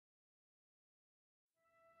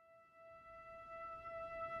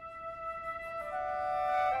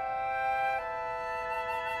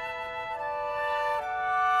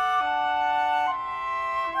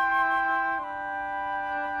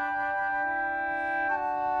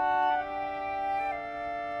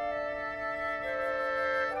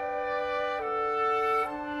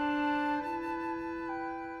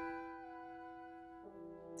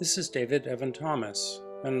This is David Evan Thomas,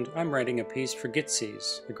 and I'm writing a piece for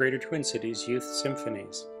GITSES, the Greater Twin Cities Youth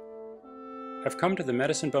Symphonies. I've come to the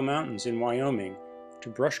Medicine Bow Mountains in Wyoming to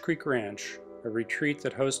Brush Creek Ranch, a retreat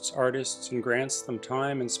that hosts artists and grants them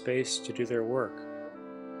time and space to do their work.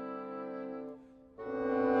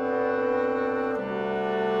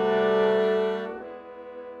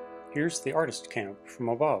 Here's the artist camp from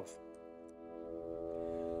above.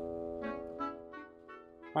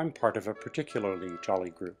 I'm part of a particularly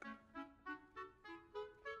jolly group.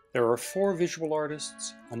 There are 4 visual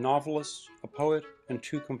artists, a novelist, a poet, and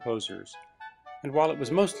 2 composers. And while it was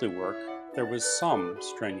mostly work, there was some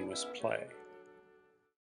strenuous play.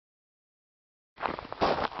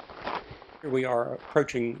 Here we are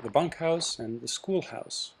approaching the bunkhouse and the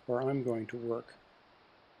schoolhouse where I'm going to work.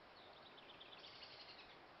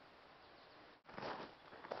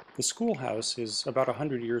 The schoolhouse is about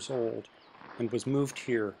 100 years old and was moved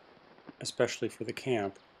here, especially for the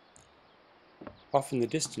camp. Off in the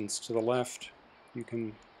distance to the left, you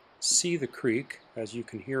can see the creek as you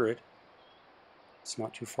can hear it. It's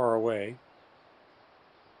not too far away.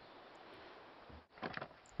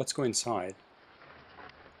 Let's go inside.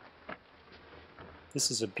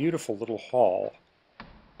 This is a beautiful little hall.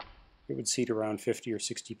 It would seat around 50 or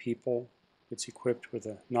 60 people. It's equipped with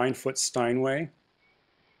a 9-foot Steinway.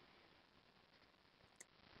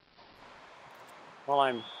 While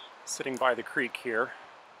I'm sitting by the creek here,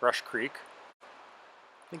 Brush Creek,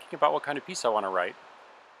 thinking about what kind of piece I want to write,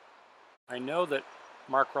 I know that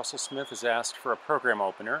Mark Russell Smith has asked for a program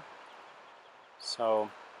opener, so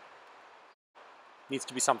it needs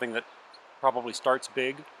to be something that probably starts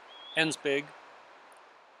big, ends big,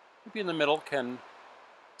 maybe in the middle can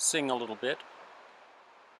sing a little bit.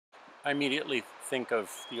 I immediately think of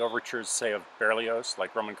the overtures, say, of Berlioz,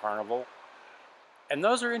 like Roman Carnival. And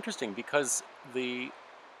those are interesting because the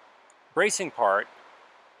bracing part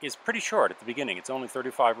is pretty short at the beginning. It's only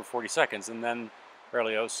 35 or 40 seconds, and then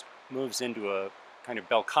Berlioz moves into a kind of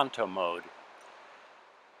bel canto mode.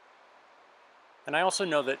 And I also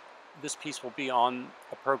know that this piece will be on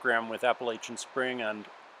a program with Appalachian Spring and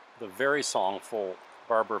the very songful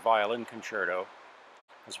Barber Violin Concerto,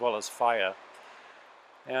 as well as Faya.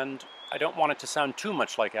 And I don't want it to sound too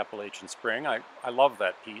much like Appalachian Spring. I love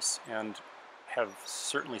that piece and have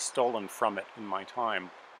certainly stolen from it in my time.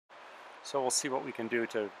 So we'll see what we can do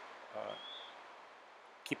to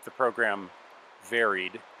keep the program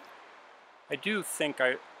varied. I do think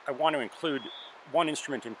I want to include one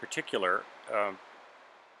instrument in particular,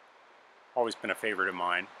 always been a favorite of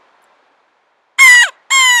mine.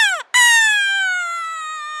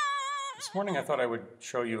 This morning I thought I would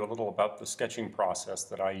show you a little about the sketching process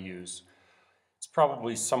that I use. It's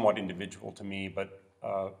probably somewhat individual to me, but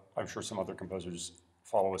I'm sure some other composers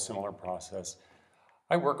follow a similar process.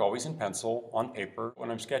 I work always in pencil, on paper. When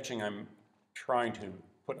I'm sketching, I'm trying to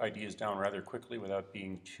put ideas down rather quickly without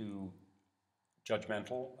being too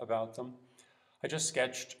judgmental about them. I just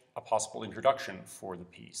sketched a possible introduction for the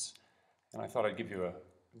piece, and I thought I'd give you a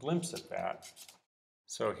glimpse at that.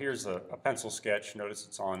 So here's a pencil sketch. Notice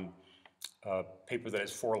it's on paper that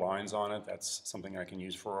has 4 lines on it. That's something I can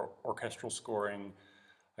use for orchestral scoring.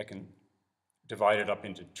 I can divide it up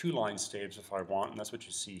into 2-line staves if I want, and that's what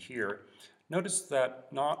you see here. Notice that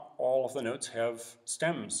not all of the notes have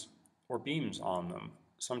stems or beams on them.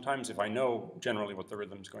 Sometimes if I know generally what the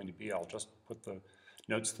rhythm is going to be, I'll just put the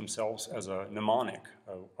notes themselves as a mnemonic,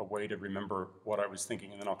 a way to remember what I was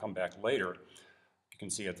thinking, and then I'll come back later. You can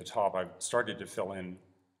see at the top I've started to fill in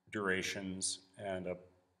durations and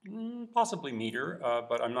possibly meter,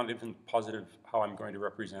 but I'm not even positive how I'm going to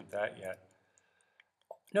represent that yet.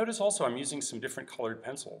 Notice also I'm using some different colored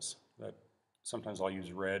pencils. That sometimes I'll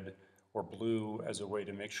use red or blue as a way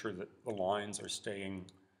to make sure that the lines are staying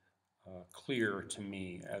clear to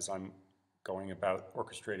me as I'm going about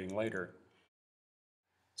orchestrating later.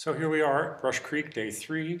 So here we are at Brush Creek, day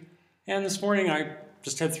 3, and this morning I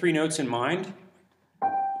just had 3 notes in mind.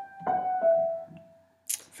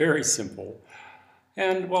 Very simple.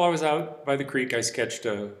 And while I was out by the creek, I sketched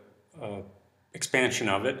a expansion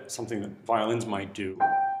of it, something that violins might do.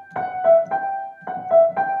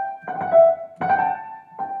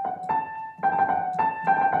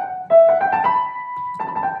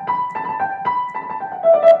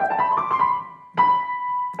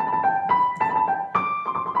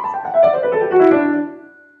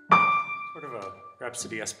 Sort of a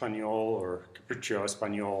Rhapsody Espagnole or Capriccio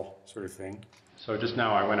Espagnole sort of thing. So just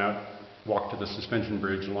now I went out, walked to the suspension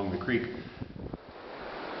bridge along the creek.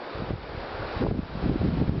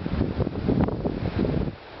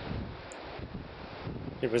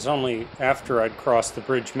 It was only after I'd crossed the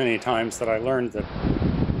bridge many times that I learned that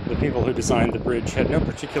The people who designed the bridge had no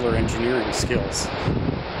particular engineering skills.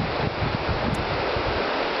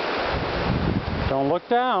 Don't look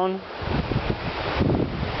down.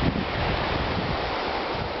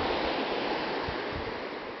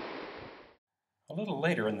 A little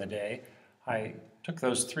later in the day, I took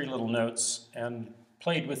those 3 little notes and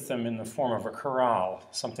played with them in the form of a chorale,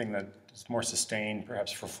 something that is more sustained,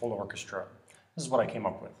 perhaps for full orchestra. This is what I came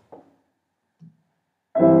up with.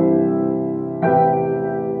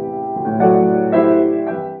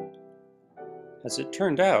 As it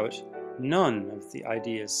turned out, none of the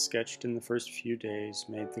ideas sketched in the first few days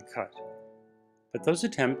made the cut. But those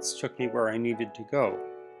attempts took me where I needed to go.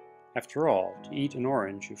 After all, to eat an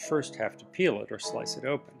orange, you first have to peel it or slice it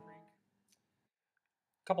open.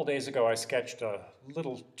 A couple days ago, I sketched a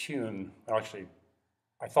little tune. Well, actually,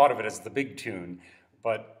 I thought of it as the big tune,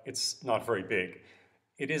 but it's not very big.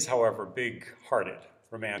 It is, however, big-hearted,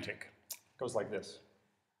 romantic. It goes like this.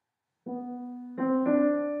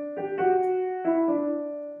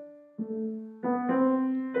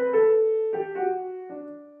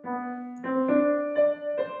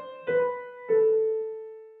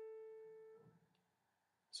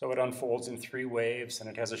 So it unfolds in 3 waves, and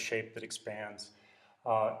it has a shape that expands.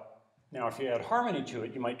 Now, if you add harmony to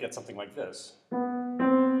it, you might get something like this.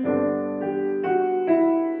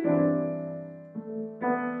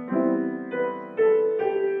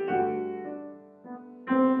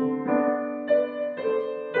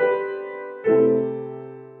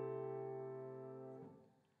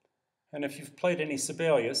 And if you've played any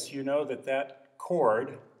Sibelius, you know that that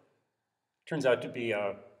chord turns out to be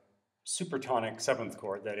a supertonic 7th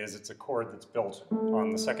chord. That is, it's a chord that's built on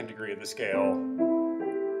the 2nd degree of the scale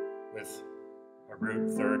with a root,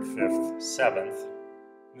 3rd, 5th, 7th.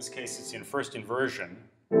 In this case, it's in first inversion.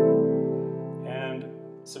 And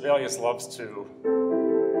Sibelius loves to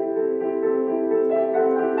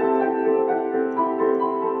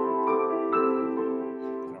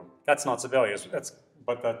that's not Sibelius,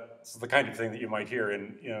 but that's the kind of thing that you might hear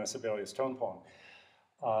in a Sibelius tone poem.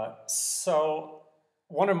 So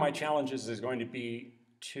one of my challenges is going to be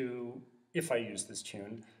to, if I use this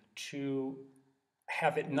tune, to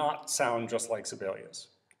have it not sound just like Sibelius.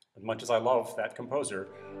 As much as I love that composer,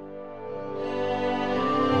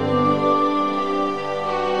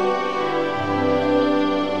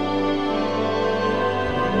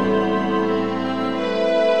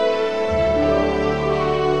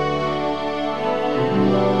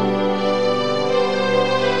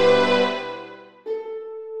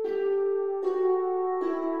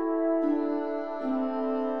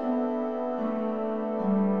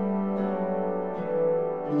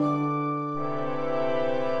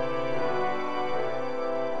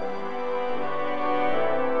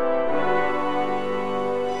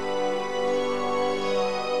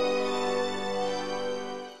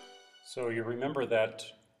 so you remember that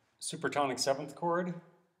supertonic 7th chord?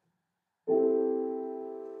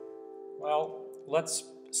 Well, let's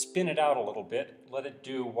spin it out a little bit. Let it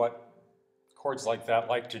do what chords like that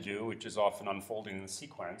like to do, which is often unfolding in the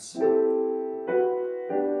sequence.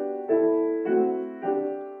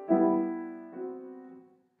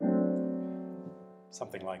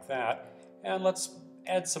 Something like that. And let's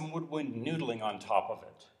add some woodwind noodling on top of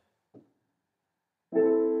it.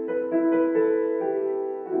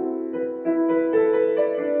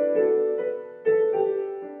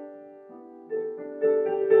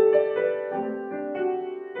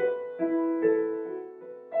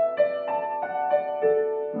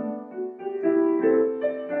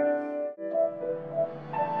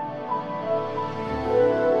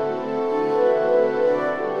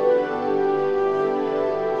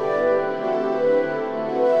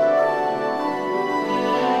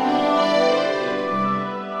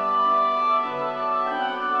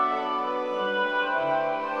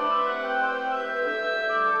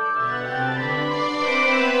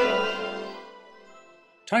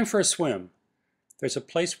 Time for a swim. There's a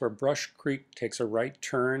place where Brush Creek takes a right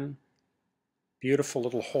turn. Beautiful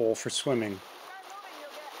little hole for swimming.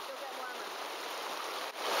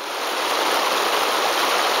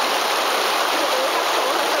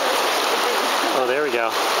 Oh, there we go.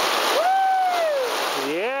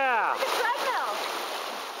 Woo! Yeah!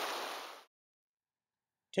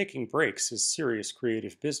 Taking breaks is serious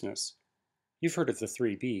creative business. You've heard of the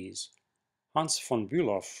 3 Bs. Hans von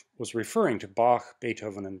Bülow was referring to Bach,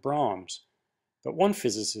 Beethoven, and Brahms, but one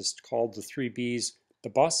physicist called the 3 Bs the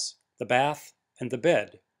bus, the bath, and the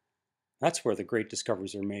bed. That's where the great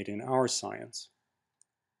discoveries are made in our science.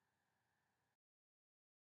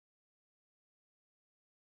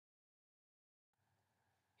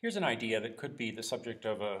 Here's an idea that could be the subject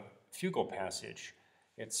of a fugal passage.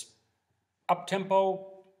 It's up-tempo,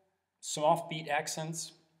 some offbeat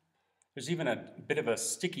accents. There's even a bit of a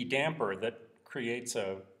sticky damper that creates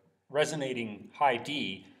a resonating high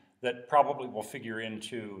D that probably will figure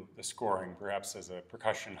into the scoring, perhaps as a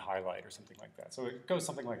percussion highlight or something like that. So it goes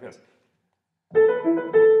something like this.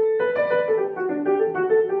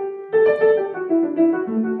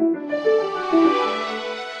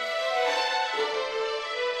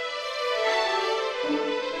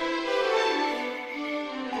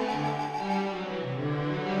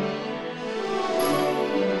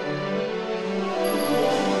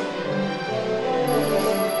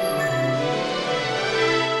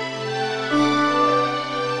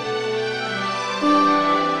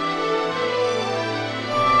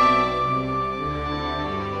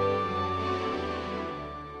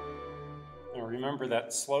 Remember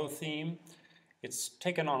that slow theme? It's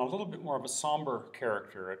taken on a little bit more of a somber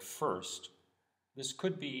character at first. This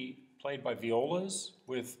could be played by violas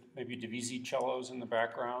with maybe Divisi cellos in the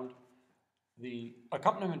background. The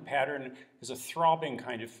accompaniment pattern is a throbbing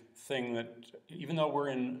kind of thing that, even though we're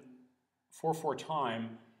in 4/4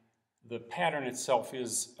 time, the pattern itself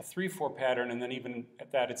is a 3/4 pattern, and then even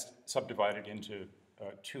at that it's subdivided into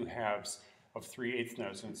two halves of 3/8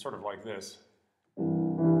 notes, and it's sort of like this.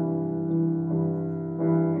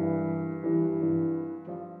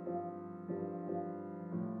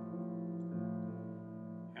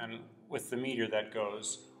 And with the meter that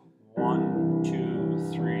goes 1,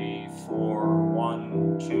 2, 3, 4,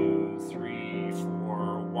 1, 2, 3,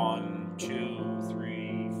 4, 1, 2,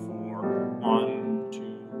 3, 4, 1,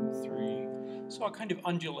 2, 3. So a kind of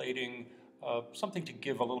undulating, something to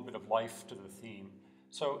give a little bit of life to the theme.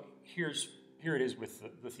 So here it is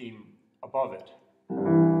with the theme above it.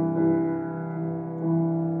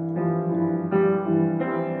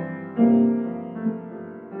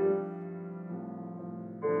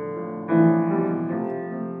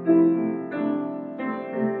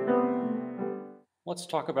 Let's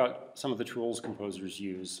talk about some of the tools composers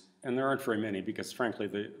use. And there aren't very many because, frankly,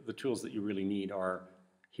 the tools that you really need are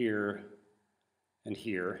here and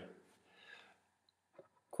here.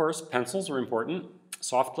 Of course, pencils are important.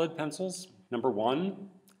 Soft lead pencils, number 1,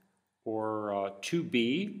 or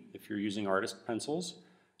 2B if you're using artist pencils.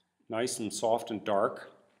 Nice and soft and dark.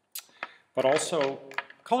 But also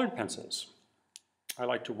colored pencils. I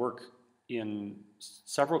like to work in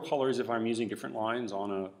several colors if I'm using different lines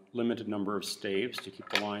on a limited number of staves to keep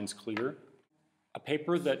the lines clear. A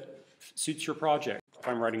paper that suits your project. If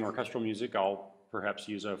I'm writing orchestral music, I'll perhaps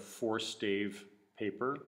use a 4-stave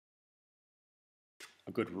paper.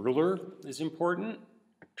 A good ruler is important.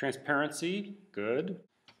 Transparency, good.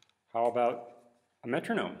 How about a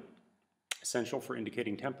metronome? Essential for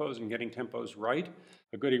indicating tempos and getting tempos right.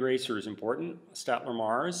 A good eraser is important. Statler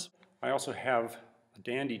Mars. I also have a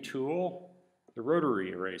dandy tool, the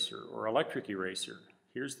rotary eraser or electric eraser.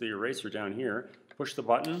 Here's the eraser down here. Push the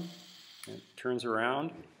button, and it turns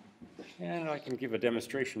around. And I can give a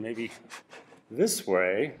demonstration maybe this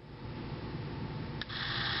way.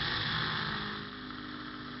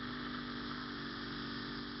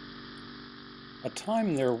 A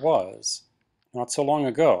time there was, not so long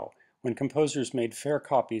ago, when composers made fair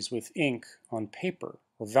copies with ink on paper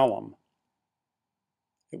or vellum.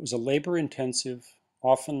 It was a labor-intensive,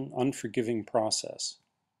 often unforgiving process.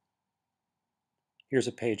 Here's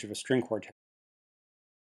a page of a string quartet.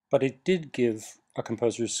 But it did give a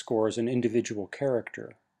composer's scores an individual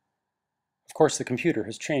character. Of course, the computer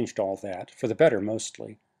has changed all that, for the better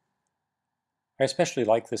mostly. I especially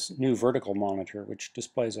like this new vertical monitor, which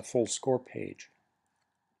displays a full score page.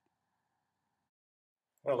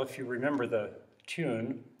 Well, if you remember the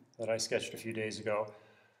tune that I sketched a few days ago,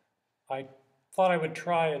 I thought I would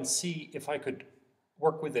try and see if I could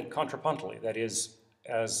work with it contrapuntally, that is,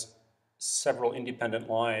 as several independent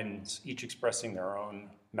lines, each expressing their own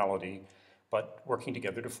melody, but working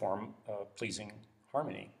together to form a pleasing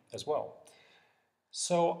harmony as well.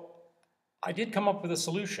 So I did come up with a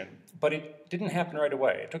solution, but it didn't happen right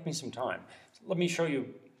away. It took me some time. Let me show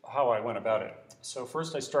you how I went about it. So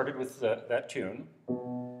first I started with that tune.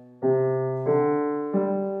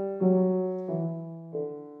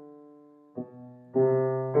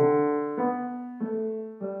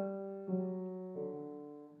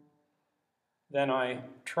 Then I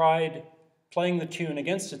tried playing the tune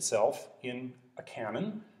against itself in a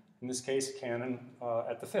canon, in this case, canon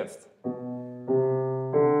at the 5th.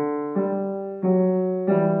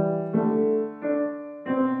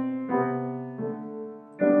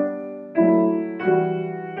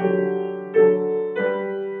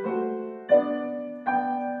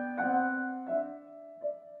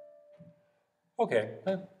 Okay,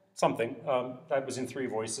 something. That was in 3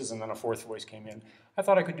 voices, and then a 4th voice came in. I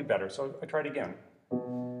thought I could do better, so I tried again.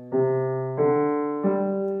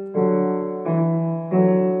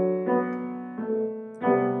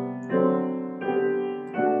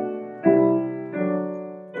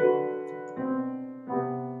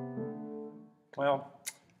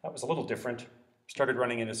 That was a little different. Started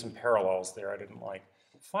running into some parallels there I didn't like.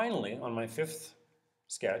 Finally, on my 5th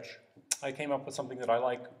sketch, I came up with something that I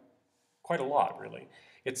like quite a lot, really.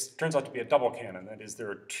 It turns out to be a double canon. That is,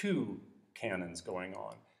 there are 2 canons going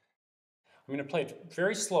on. I'm going to play it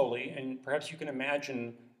very slowly, and perhaps you can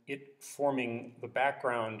imagine it forming the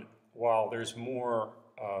background while there's more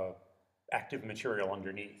active material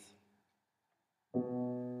underneath.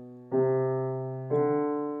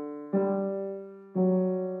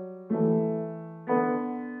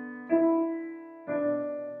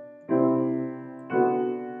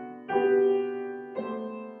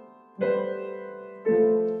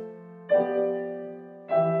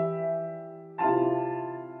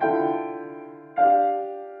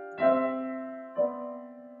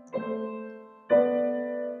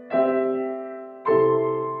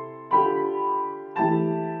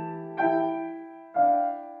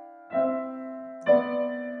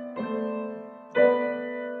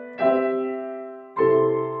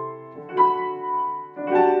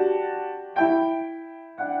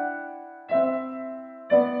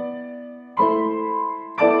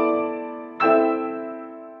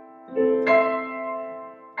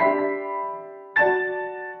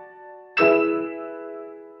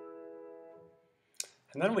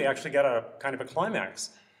 And then we actually get a kind of a climax.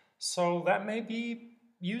 So that may be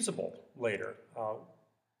usable later.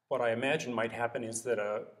 What I imagine might happen is that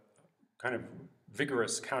a kind of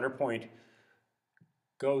vigorous counterpoint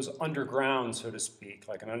goes underground, so to speak,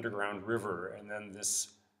 like an underground river, and then this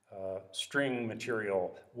string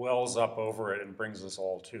material wells up over it and brings us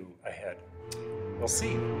all to a head. We'll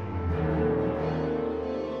see.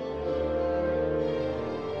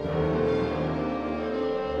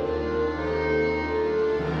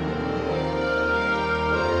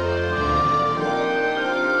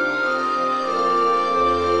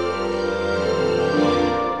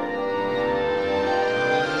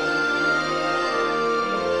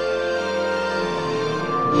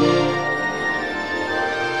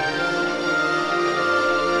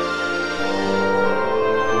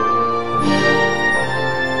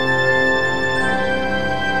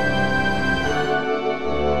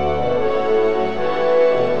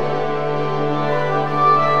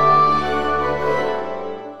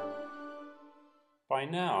 By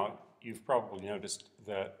now, you've probably noticed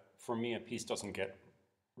that for me, a piece doesn't get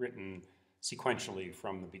written sequentially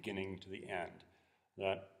from the beginning to the end.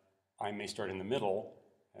 That I may start in the middle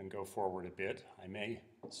and go forward a bit. I may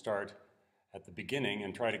start at the beginning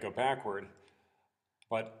and try to go backward.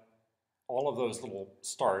 But all of those little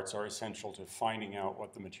starts are essential to finding out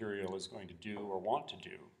what the material is going to do or want to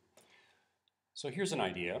do. So here's an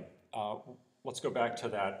idea. Let's go back to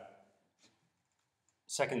that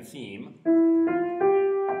second theme,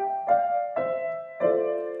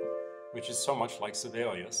 which is so much like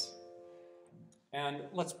Sibelius. And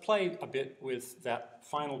let's play a bit with that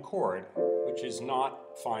final chord, which is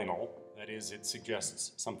not final. That is, it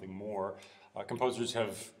suggests something more. Composers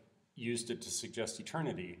have used it to suggest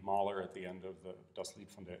eternity. Mahler at the end of the Das Lied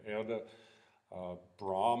von der Erde,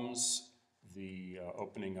 Brahms, the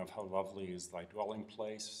opening of How Lovely is Thy Dwelling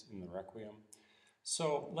Place in the Requiem.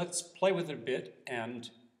 So let's play with it a bit and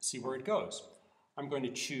see where it goes. I'm going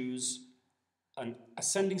to choose an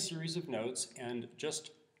ascending series of notes and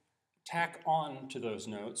just tack on to those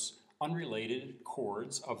notes unrelated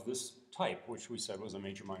chords of this type, which we said was a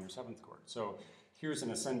major minor 7th chord. So here's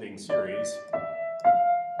an ascending series.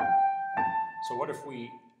 So what if we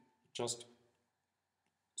just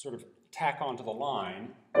sort of tack onto the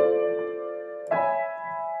line?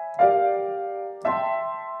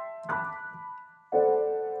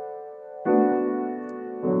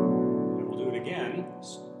 And we'll do it again,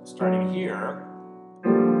 starting here.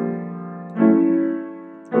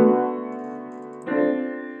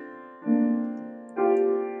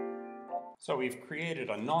 So we've created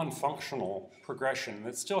a non-functional progression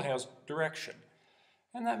that still has direction.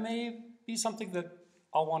 And that may be something that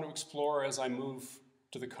I'll want to explore as I move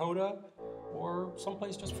to the coda or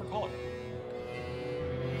someplace just for color.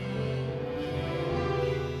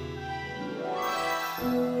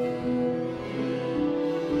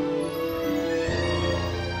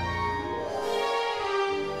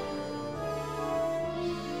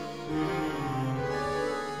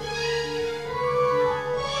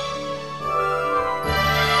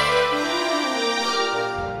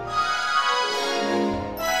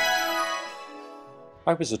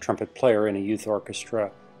 I was a trumpet player in a youth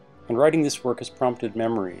orchestra, and writing this work has prompted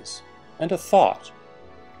memories and a thought.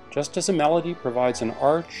 Just as a melody provides an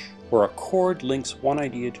arch or a chord links one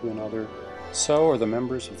idea to another, so are the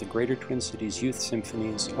members of the Greater Twin Cities Youth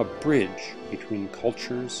Symphonies a bridge between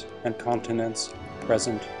cultures and continents,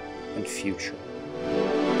 present and future.